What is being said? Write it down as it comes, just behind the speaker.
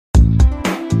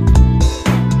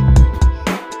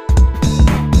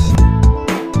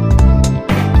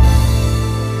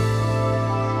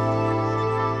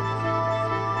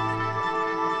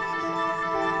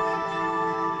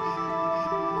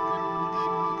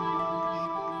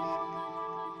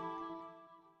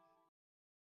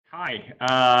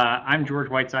Hi, I'm George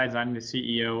Whitesides. I'm the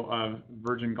CEO of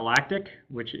Virgin Galactic,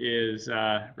 which is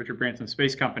Richard Branson's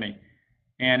space company.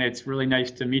 And it's really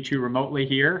nice to meet you remotely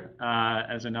here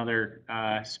as another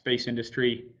space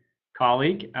industry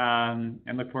colleague, and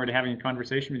look forward to having a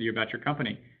conversation with you about your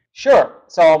company. Sure.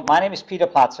 So my name is Peter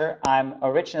Platzer. I'm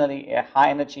originally a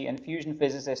high-energy and fusion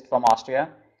physicist from Austria,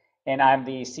 and I'm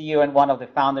the CEO and one of the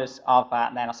founders of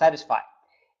NanoSatisfi.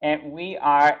 And we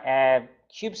are a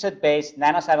CubeSat-based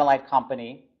nanosatellite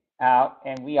company,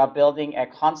 and we are building a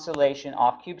constellation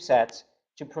of CubeSats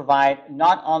to provide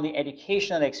not only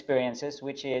educational experiences,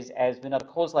 which is, as Vinod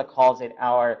Khosla calls it,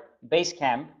 our base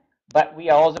camp, but we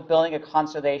are also building a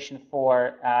constellation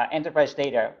for enterprise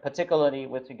data, particularly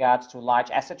with regards to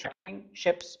large asset tracking,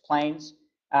 ships, planes,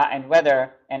 and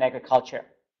weather and agriculture.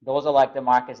 Those are like the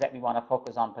markets that we want to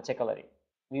focus on particularly.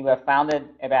 We were founded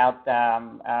about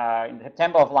in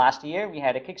September of last year. We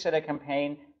had a Kickstarter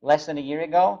campaign less than a year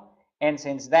ago. And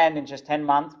since then, in just 10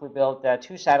 months, we built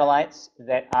 2 satellites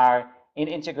that are in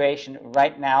integration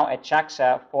right now at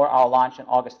JAXA for our launch on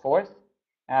August 4th.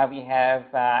 We have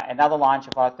another launch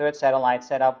of our 3rd satellite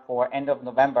set up for end of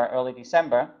November, early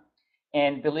December.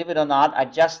 And believe it or not, I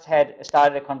just had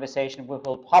started a conversation with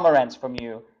Will Pomerantz from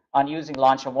you on using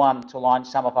Launcher One to launch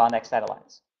some of our next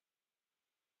satellites.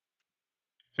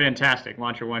 Fantastic.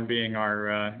 Launcher One being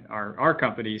our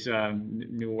company's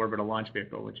new orbital launch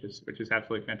vehicle, which is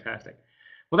absolutely fantastic.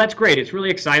 Well, that's great. It's really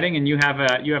exciting, and you have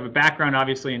a background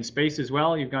obviously in space as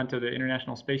well. You've gone to the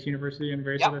International Space University and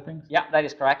various other things. Yeah, that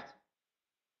is correct.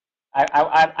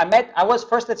 I was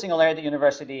first at Singularity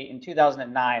University in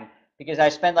 2009 because I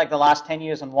spent like the last 10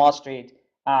 years on Wall Street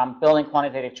building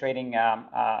quantitative trading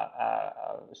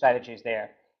strategies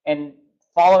there. And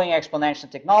following exponential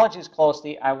technologies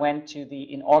closely, I went to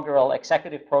the inaugural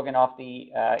executive program of the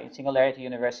Singularity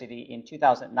University in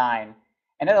 2009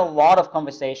 and had a lot of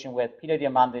conversation with Peter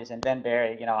Diamandis and Dan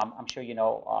Barry. You know, I'm sure you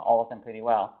know all of them pretty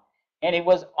well. And it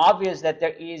was obvious that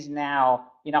there is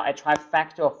now, you know, a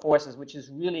trifecta of forces which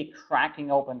is really cracking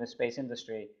open the space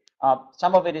industry.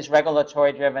 Some of it is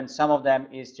regulatory driven, some of them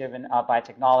is driven by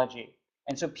technology.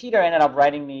 And so Peter ended up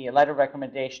writing me a letter of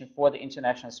recommendation for the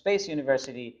International Space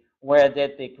University, where I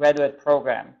did the graduate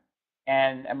program.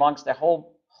 And amongst the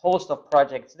whole host of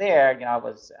projects there, you know, I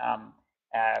was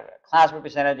a class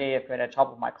representative at the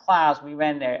top of my class. We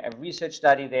ran a research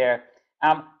study there.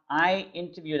 I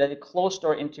interviewed, I did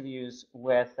closed-door interviews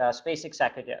with space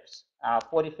executives,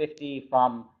 40, 50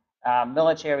 from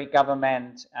military,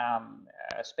 government,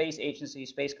 space agencies,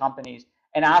 space companies,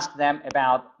 and asked them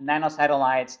about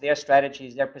nanosatellites, their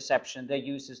strategies, their perception, their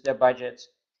uses, their budgets,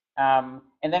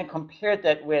 and then compared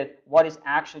that with what is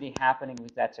actually happening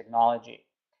with that technology.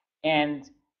 And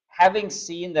having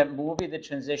seen that movie, the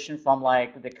transition from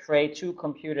like the Cray 2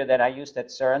 computer that I used at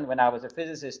CERN when I was a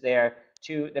physicist there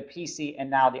to the PC and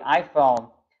now the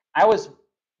iPhone, I was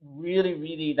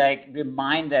really like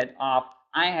reminded of,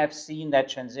 I have seen that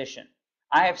transition.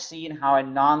 I have seen how a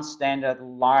non-standard,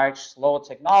 large, slow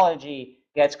technology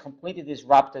gets completely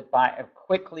disrupted by a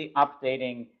quickly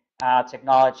updating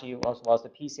technology, was the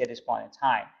PC at this point in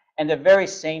time. And the very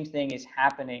same thing is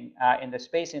happening in the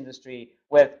space industry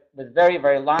with very,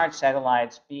 very large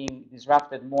satellites being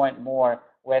disrupted more and more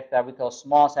with those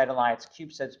small satellites,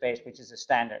 CubeSat space, which is a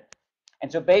standard.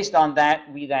 And so based on that,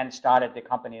 we then started the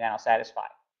company NanoSatisfi.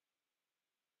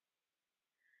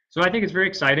 So I think it's very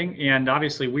exciting, and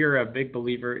obviously we're a big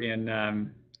believer in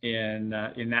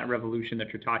that revolution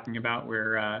that you're talking about,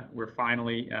 where we're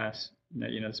finally,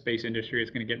 you know, the space industry is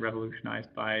going to get revolutionized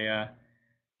by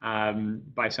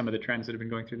some of the trends that have been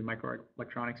going through the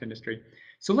microelectronics industry.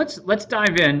 So let's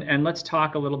dive in and let's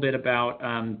talk a little bit about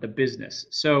the business.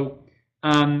 So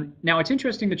now it's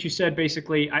interesting that you said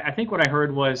basically, I think what I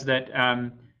heard was that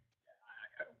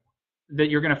that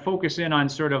you're going to focus in on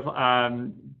sort of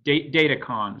data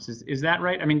comms. Is that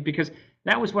right? I mean, because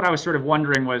that was what I was sort of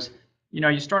wondering was, you know,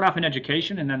 you start off in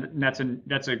education, and then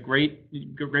that's a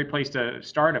great place to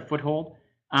start, a foothold.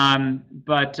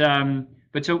 But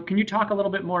so can you talk a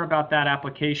little bit more about that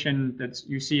application that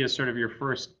you see as sort of your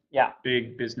first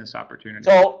big business opportunity?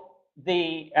 So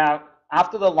the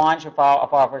after the launch of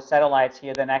our satellites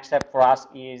here, the next step for us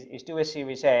is do a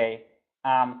Series A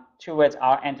towards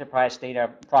our enterprise data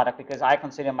product, because I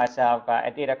consider myself a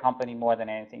data company more than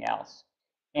anything else.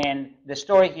 And the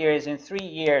story here is in 3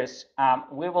 years,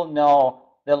 we will know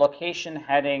the location,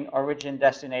 heading, origin,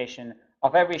 destination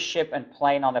of every ship and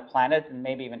plane on the planet, and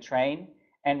maybe even train.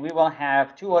 And we will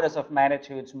have 2 orders of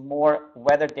magnitudes more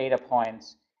weather data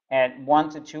points and 1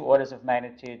 to 2 orders of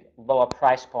magnitude lower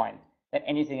price point than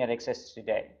anything that exists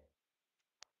today.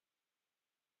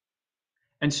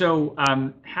 And so,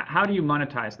 how do you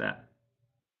monetize that?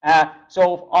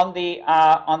 So on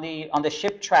the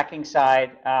ship tracking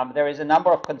side, there is a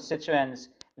number of constituents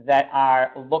that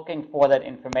are looking for that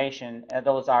information.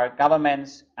 Those are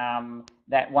governments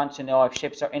that want to know if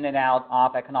ships are in and out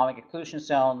of economic exclusion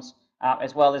zones,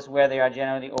 as well as where they are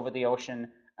generally over the ocean.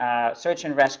 Search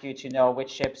and rescue to know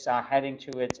which ships are heading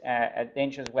to its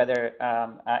dangerous weather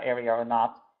area or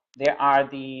not. There are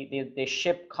the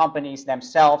ship companies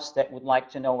themselves that would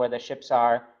like to know where the ships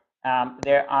are.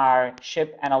 There are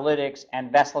ship analytics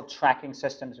and vessel tracking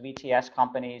systems, VTS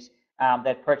companies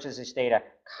that purchase this data.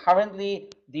 Currently,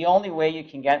 the only way you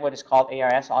can get what is called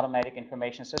AIS, Automatic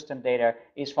Information System data,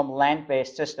 is from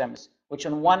land-based systems, which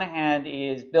on one hand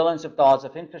is billions of dollars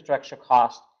of infrastructure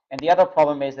cost, and the other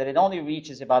problem is that it only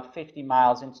reaches about 50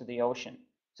 miles into the ocean.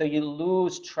 So you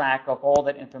lose track of all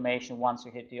that information once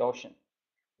you hit the ocean.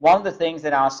 One of the things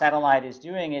that our satellite is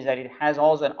doing is that it has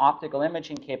also an optical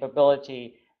imaging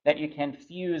capability that you can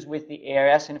fuse with the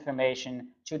AIS information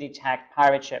to detect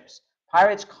pirate ships.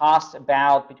 Pirates cost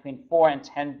about between $4 and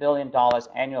 $10 billion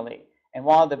annually. And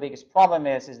one of the biggest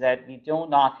problems is that we do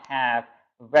not have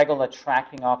regular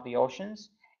tracking of the oceans.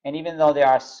 And even though there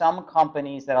are some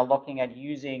companies that are looking at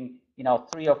using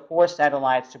 3 or 4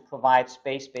 satellites to provide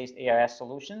space-based AIS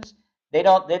solutions, that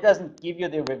doesn't give you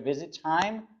the revisit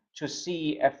time to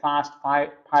see a fast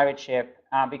pirate ship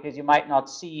because you might not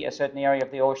see a certain area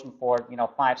of the ocean for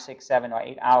 5, 6, 7, or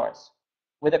 8 hours.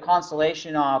 With a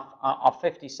constellation of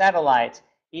 50 satellites,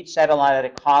 each satellite at a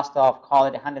cost of, call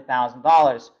it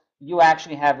 $100,000, you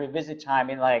actually have revisit time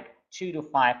in like 2 to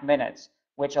 5 minutes,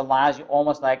 which allows you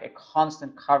almost like a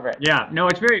constant coverage. Yeah, no,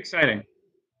 it's very exciting.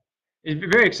 It's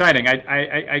very exciting.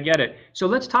 I get it. So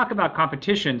let's talk about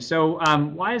competition. So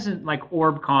why isn't like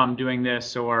Orbcomm doing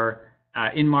this, or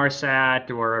Inmarsat,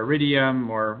 or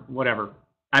Iridium, or whatever?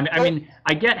 I mean,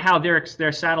 I get how their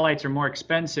satellites are more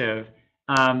expensive,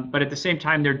 but at the same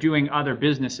time, they're doing other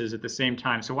businesses at the same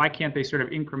time. So why can't they sort of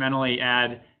incrementally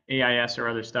add AIS or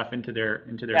other stuff into their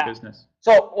Yeah. business?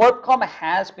 So Orbcomm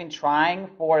has been trying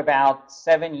for about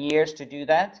 7 years to do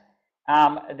that.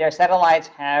 Their satellites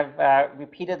have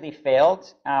repeatedly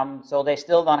failed, so they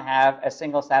still don't have a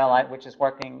single satellite which is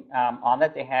working on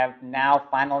it. They have now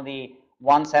finally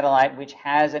one satellite which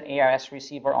has an AIS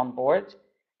receiver on board.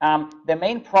 The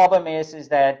main problem is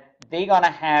that they're going to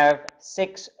have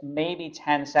 6, maybe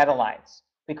 10 satellites.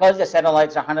 Because the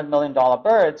satellites are $100 million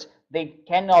birds, they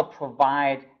cannot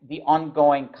provide the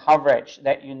ongoing coverage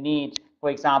that you need, for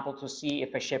example, to see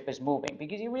if a ship is moving.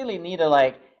 Because you really need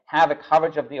to have a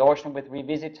coverage of the ocean with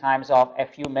revisit times of a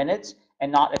few minutes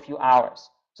and not a few hours.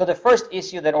 So the first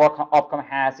issue that Orbcomm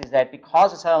has is that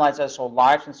because the satellites are so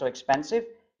large and so expensive,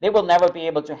 they will never be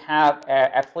able to have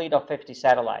a fleet of 50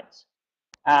 satellites.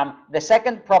 The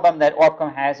second problem that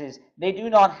Orbcomm has is they do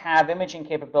not have imaging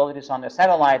capabilities on the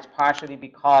satellites, partially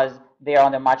because they are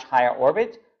on a much higher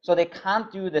orbit. So they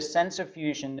can't do the sensor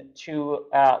fusion to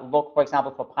look, for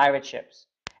example, for pirate ships.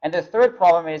 And the third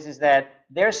problem is that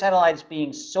their satellites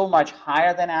being so much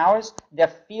higher than ours, their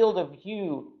field of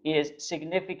view is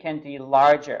significantly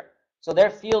larger. So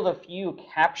their field of view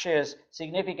captures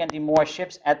significantly more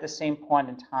ships at the same point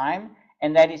in time,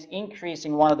 and that is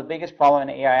increasing one of the biggest problems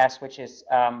in AIS, which is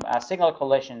signal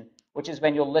collision, which is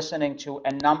when you're listening to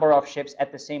a number of ships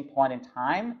at the same point in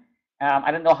time.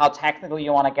 I don't know how technical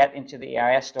you want to get into the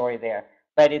AIS story there,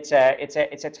 but it's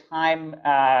a time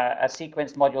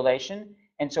sequence modulation.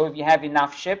 And so if you have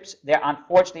enough ships, there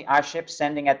unfortunately are ships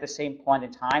sending at the same point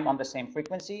in time on the same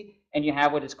frequency, and you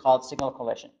have what is called signal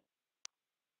collision.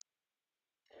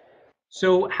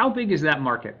 So how big is that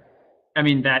market? I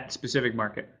mean, that specific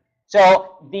market.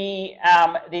 So the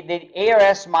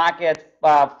ARS market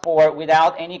for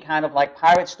without any kind of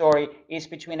pirate story is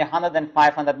between 100 and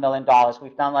 500 million dollars.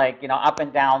 We've done up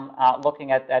and down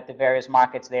looking at the various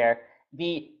markets there.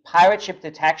 The pirate ship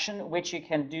detection, which you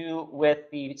can do with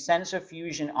the sensor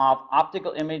fusion of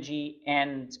optical imaging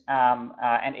and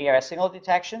ARS signal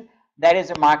detection, that is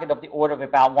a market of the order of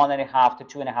about $1.5 to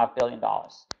 $2.5 billion.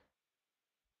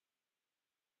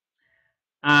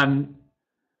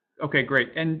 Okay,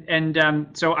 great. And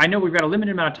so I know we've got a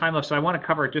limited amount of time left, so I want to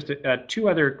cover just 2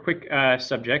 other quick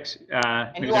subjects.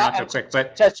 Maybe they're not so quick,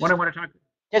 but what I want to talk.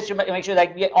 Just to make sure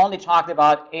that we only talked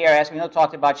about ARS, we only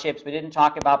talked about ships, we didn't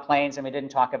talk about planes, and we didn't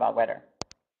talk about weather.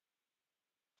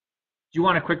 Do you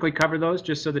want to quickly cover those,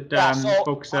 just so that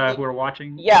folks who are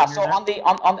watching? Yeah. So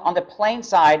on the plane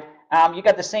side, you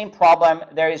got the same problem.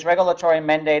 There is regulatory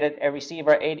mandated a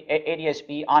receiver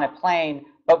ADS-B on a plane,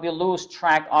 but we lose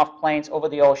track of planes over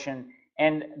the ocean.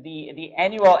 And the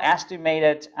annual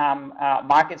estimated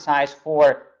market size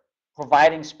for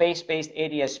providing space-based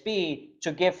ADS-B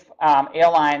to give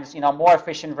airlines, more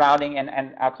efficient routing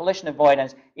and collision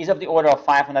avoidance is of the order of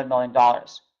 $500 million.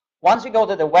 Once we go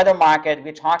to the weather market,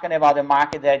 we're talking about a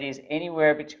market that is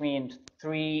anywhere between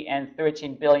 $3 and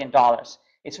 $13 billion.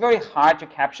 It's very hard to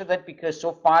capture that because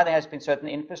so far there has been certain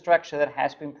infrastructure that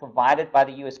has been provided by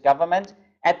the US government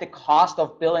at the cost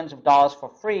of billions of dollars for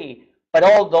free, but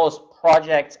all those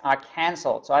projects are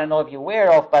canceled. So I don't know if you're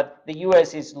aware of, but the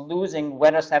US is losing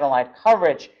weather satellite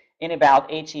coverage in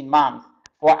about 18 months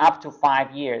for up to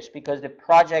 5 years because the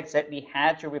projects that we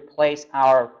had to replace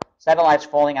our satellites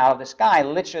falling out of the sky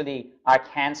literally are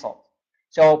canceled.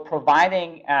 So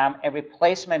providing a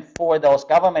replacement for those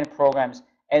government programs,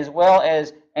 as well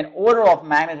as an order of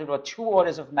magnitude or 2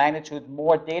 orders of magnitude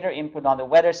more data input on the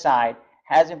weather side,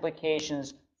 has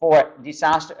implications for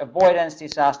disaster avoidance,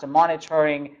 disaster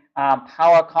monitoring,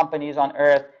 power companies on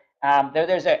Earth.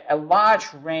 There's a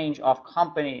large range of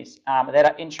companies that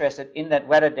are interested in that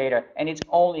weather data, and it's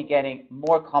only getting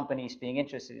more companies being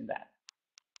interested in that.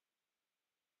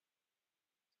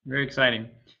 Very exciting.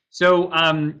 So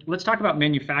let's talk about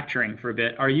manufacturing for a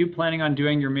bit. Are you planning on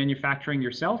doing your manufacturing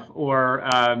yourself, or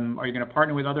are you going to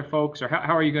partner with other folks, or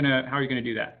how are you going to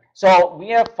do that? So we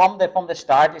have from the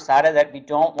start decided that we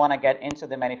don't want to get into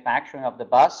the manufacturing of the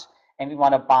bus, and we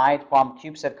want to buy it from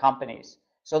CubeSat companies.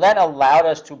 So that allowed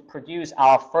us to produce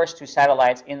our first 2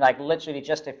 satellites in like literally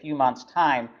just a few months'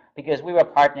 time, because we were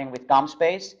partnering with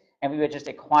GomSpace and we were just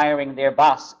acquiring their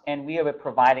bus and we were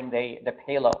providing the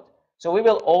payload. So we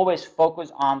will always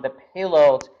focus on the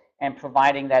payload and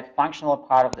providing that functional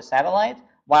part of the satellite,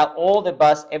 while all the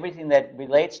bus, everything that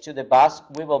relates to the bus,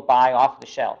 we will buy off the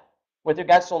shelf. With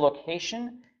regards to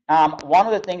location, one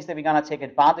of the things that we're going to take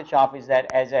advantage of is that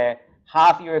as a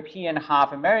half European,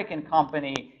 half American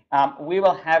company, we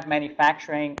will have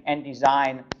manufacturing and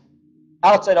design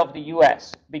outside of the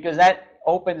US, because that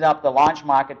opens up the launch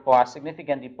market for us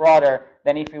significantly broader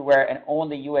than if we were an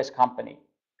only US company.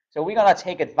 So we're going to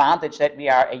take advantage that we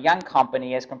are a young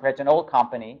company as compared to an old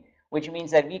company, which means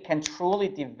that we can truly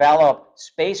develop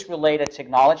space-related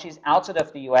technologies outside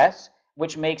of the US,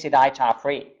 which makes it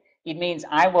ITAR-free. It means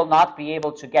I will not be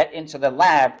able to get into the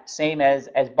lab, same as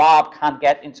Bob can't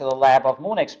get into the lab of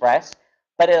Moon Express,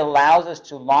 but it allows us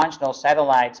to launch those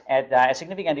satellites at a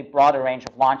significantly broader range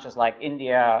of launches like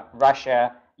India,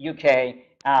 Russia, UK,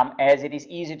 as it is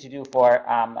easy to do for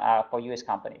US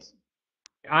companies.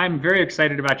 I'm very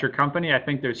excited about your company. I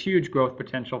think there's huge growth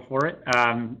potential for it.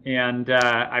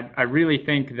 I really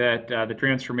think that the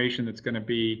transformation that's going to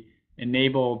be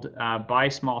enabled by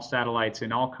small satellites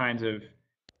in all kinds of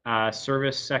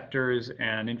service sectors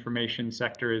and information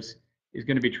sectors is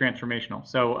going to be transformational.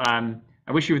 So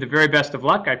I wish you the very best of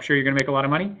luck. I'm sure you're going to make a lot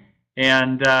of money,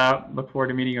 and look forward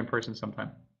to meeting you in person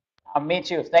sometime. Me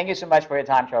too. Thank you so much for your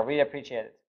time, Joe. Really appreciate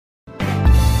it.